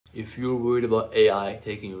If you're worried about AI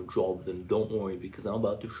taking your job, then don't worry, because I'm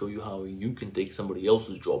about to show you how you can take somebody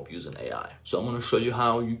else's job using AI. So I'm going to show you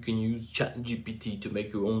how you can use ChatGPT to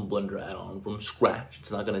make your own Blender add-on from scratch.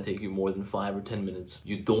 It's not going to take you more than 5 or 10 minutes.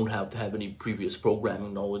 You don't have to have any previous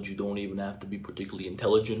programming knowledge. You don't even have to be particularly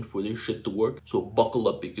intelligent for this shit to work. So buckle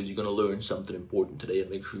up, because you're going to learn something important today, and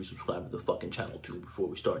make sure you subscribe to the fucking channel too before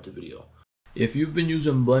we start the video. If you've been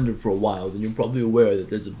using Blender for a while, then you're probably aware that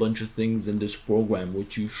there's a bunch of things in this program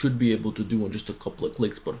which you should be able to do in just a couple of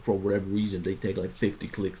clicks, but for whatever reason they take like 50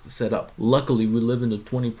 clicks to set up. Luckily, we live in the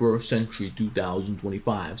 21st century,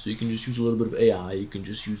 2025, so you can just use a little bit of AI. You can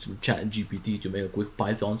just use some ChatGPT to make a quick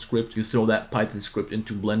Python script. You throw that Python script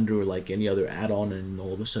into Blender like any other add-on, and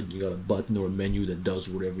all of a sudden you got a button or a menu that does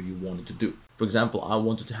whatever you want it to do. For example, I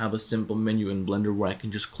wanted to have a simple menu in Blender where I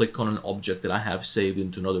can just click on an object that I have saved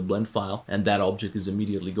into another blend file, and that object is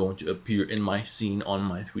immediately going to appear in my scene on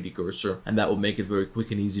my 3D cursor, and that will make it very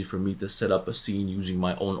quick and easy for me to set up a scene using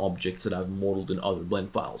my own objects that I've modeled in other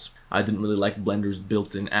blend files. I didn't really like Blender's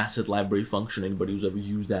built-in asset library function. Anybody who's ever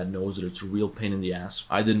used that knows that it's a real pain in the ass.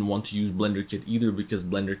 I didn't want to use Blender Kit either, because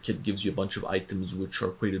Blender Kit gives you a bunch of items which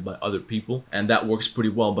are created by other people, and that works pretty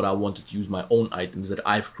well, but I wanted to use my own items that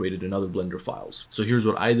I've created in other Blender files. So here's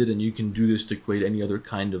what I did, and you can do this to create any other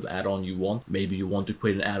kind of add-on you want. Maybe you want to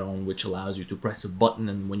create an add-on which allows you to press a button,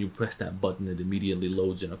 and when you press that button it immediately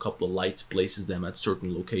loads in a couple of lights, places them at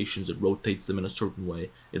certain locations, it rotates them in a certain way,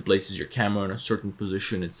 it places your camera in a certain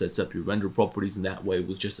position, it sets up your render properties, and that way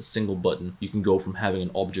with just a single button you can go from having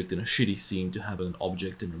an object in a shitty scene to having an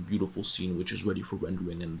object in a beautiful scene which is ready for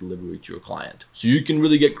rendering and delivery to your client. So you can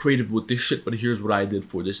really get creative with this shit, but here's what I did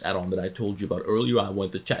for this add-on that I told you about earlier. I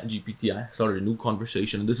went to ChatGPT, I started a new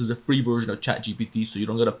conversation, and this is a free version of ChatGPT, so you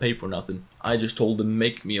don't gotta pay for nothing. I just told them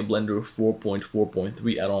make me a Blender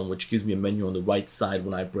 4.4.3 add-on which gives me a menu on the right side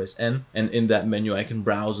when I press N, and in that menu I can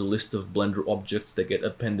browse a list of Blender objects that get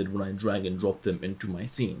appended when I drag and drop them into my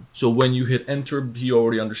scene. So when you hit enter, he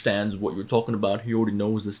already understands what you're talking about. He already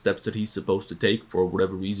knows the steps that he's supposed to take. For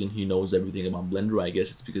whatever reason, he knows everything about Blender. I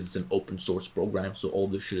guess it's because it's an open source program, so all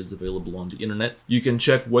this shit is available on the internet. You can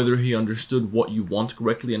check whether he understood what you want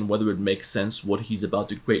correctly and whether it makes sense what he's about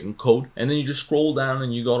to create in code, and then you just scroll down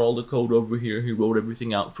and you got all the code over here. He wrote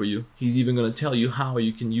everything out for you. He's even going to tell you how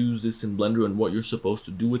you can use this in Blender and what you're supposed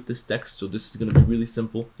to do with this text. So this is going to be really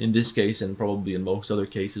simple in this case, and probably in most other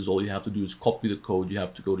cases. All you have to do is copy the code. You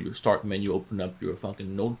have to go to your start menu, open up your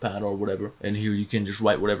fucking notepad or whatever, and here you can just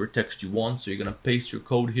write whatever text you want. So you're going to paste your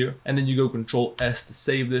code here, and then you go Control S to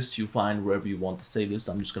save this. You find wherever you want to save this.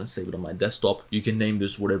 I'm just going to save it on my desktop. You can name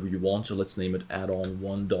this whatever you want, so let's name it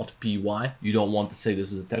addon1.py. You don't want to say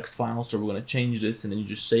this is a text file, so we're going to change this, and then you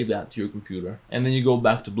just save that to your computer, and then you go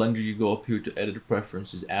back to Blender. You go up here to Edit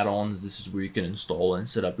Preferences, Add-ons. This is where you can install and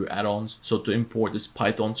set up your add-ons. So to import this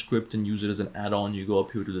Python script and use it as an add-on, you go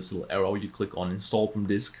up here to this little arrow, you click on Install from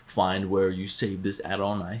Disk, find where you save this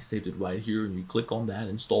add-on. I saved it right here, and you click on that,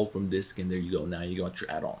 Install from Disk, and there you go. Now you got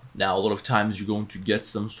your add-on. Now a lot of times you're going to get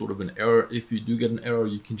some sort of an error. If you do get an error,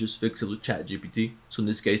 you can just fix it with ChatGPT. So in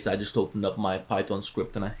this case, I just opened up my Python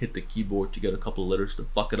script and I hit the keyboard to get a couple of letters to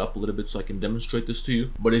fuck it up a little bit so I can demonstrate this to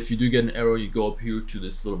you. But if you do get an error, you go up here to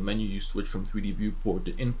this little menu, you switch from 3D viewport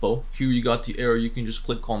to info. Here you got the error, you can just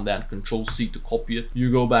click on that, Control C to copy it.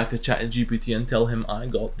 You go back to ChatGPT and tell him I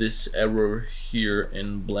got this error here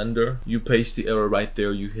in Blender. You paste the error right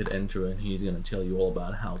there, you hit enter, and he's gonna tell you all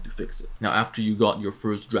about how to fix it. Now after you got your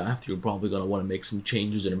first draft, you're probably gonna want to make some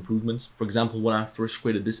changes and improvements. For example, when I first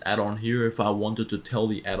created this add-on here, if I wanted to tell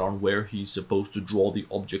the add-on where he's supposed to draw the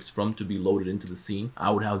objects from to be loaded into the scene,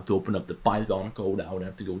 I would have to open up the Python code. I would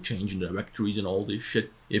have to go change the directories and all this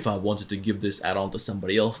shit. If I wanted to give this add-on to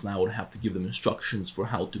somebody else, now I would have to give them instructions for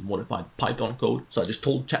how to modify the Python code. So I just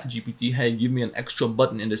told ChatGPT, hey, give me an extra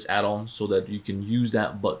button in this add-on so that you can use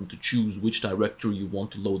that button to choose which directory you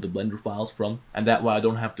want to load the Blender files from. And that way I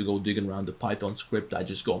don't have to go digging around the Python script. I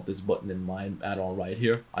just got this button in my add-on right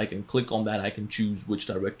here. I can click on that. I can choose which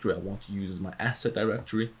directory I want to use as my asset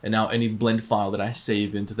directory. And now any blend file that I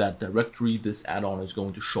save into that directory, this add-on is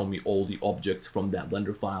going to show me all the objects from that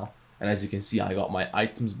Blender file. And as you can see, I got my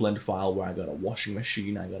items blend file where I got a washing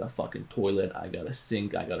machine, I got a fucking toilet, I got a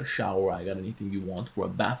sink, I got a shower, I got anything you want for a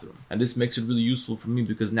bathroom. And this makes it really useful for me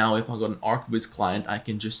because now if I got an ArcViz client, I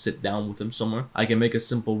can just sit down with them somewhere. I can make a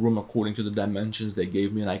simple room according to the dimensions they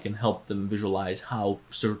gave me, and I can help them visualize how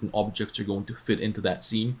certain objects are going to fit into that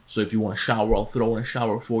scene. So if you want a shower, I'll throw in a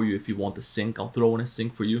shower for you. If you want a sink, I'll throw in a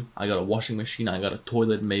sink for you. I got a washing machine, I got a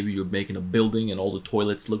toilet. Maybe you're making a building and all the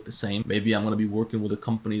toilets look the same. Maybe I'm going to be working with a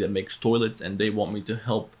company that makes makes toilets, and they want me to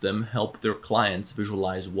help them help their clients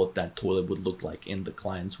visualize what that toilet would look like in the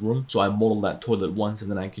client's room. So I model that toilet once, and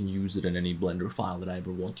then I can use it in any Blender file that I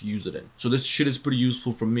ever want to use it in. So this shit is pretty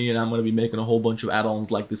useful for me, and I'm going to be making a whole bunch of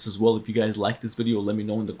add-ons like this as well. If you guys like this video, let me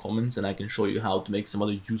know in the comments, and I can show you how to make some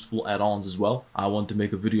other useful add-ons as well. I want to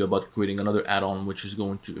make a video about creating another add-on which is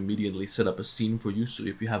going to immediately set up a scene for you. So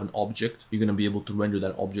if you have an object, you're going to be able to render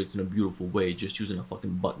that object in a beautiful way just using a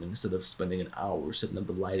fucking button instead of spending an hour setting up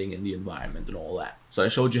the lighting and the environment and all that. So I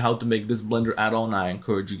showed you how to make this Blender add-on. I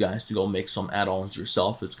encourage you guys to go make some add-ons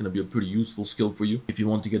yourself. It's going to be a pretty useful skill for you. If you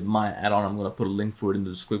want to get my add-on, I'm going to put a link for it in the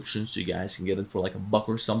description so you guys can get it for like $1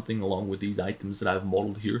 or something along with these items that I've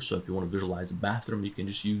modeled here. So if you want to visualize a bathroom, you can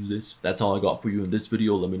just use this. That's all I got for you in this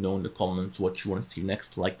video. Let me know in the comments what you want to see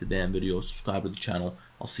next. Like the damn video, subscribe to the channel.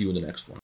 I'll see you in the next one.